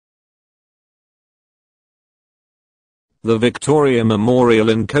The Victoria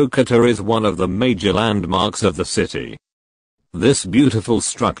Memorial in Kolkata is one of the major landmarks of the city. This beautiful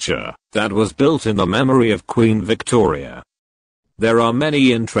structure, that was built in the memory of Queen Victoria. There are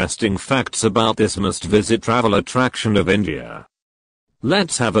many interesting facts about this must-visit travel attraction of India.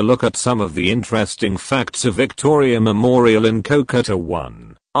 Let's have a look at some of the interesting facts of Victoria Memorial in Kolkata.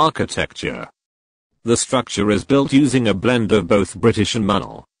 1. Architecture. The structure is built using a blend of both British and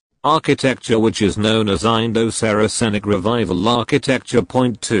Mughal architecture, which is known as Indo-Saracenic Revival architecture.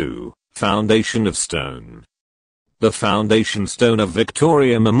 2. Foundation of stone. The foundation stone of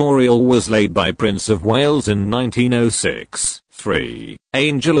Victoria Memorial was laid by Prince of Wales in 1906. 3.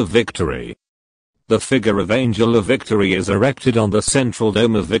 Angel of Victory. The figure of Angel of Victory is erected on the central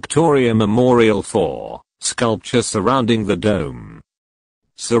dome of Victoria Memorial. 4. Sculpture surrounding the dome.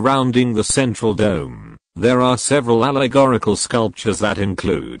 Surrounding the central dome, there are several allegorical sculptures that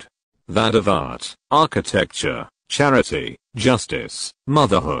include that of art, architecture, charity, justice,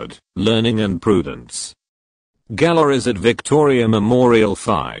 motherhood, learning and prudence. Galleries at Victoria Memorial.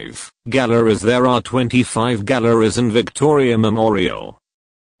 5. Galleries. There are 25 galleries in Victoria Memorial.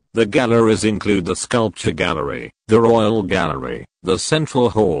 The galleries include the Sculpture Gallery, the Royal Gallery, the Central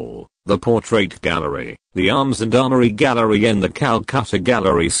Hall, the Portrait Gallery, the Arms and Armoury Gallery and the Calcutta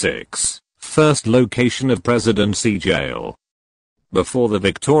Gallery. 6. First location of Presidency Jail. Before the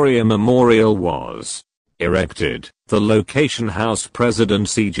Victoria Memorial was erected, the location housed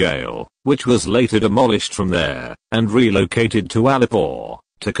Presidency Jail, which was later demolished from there and relocated to Alipore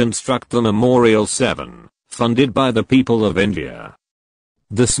to construct the Memorial. 7. Funded by the people of India.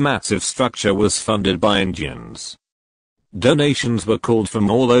 This massive structure was funded by Indians. Donations were called from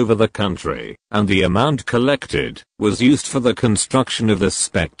all over the country, and the amount collected was used for the construction of this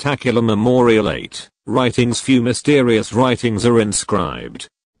spectacular memorial. 8. Writings. Few mysterious writings are inscribed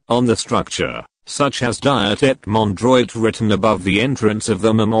on the structure, such as Diet et Mondroit written above the entrance of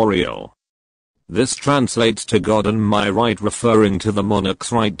the memorial. This translates to God and my right, referring to the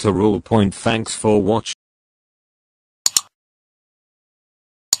monarch's right to rule. Thanks for watching.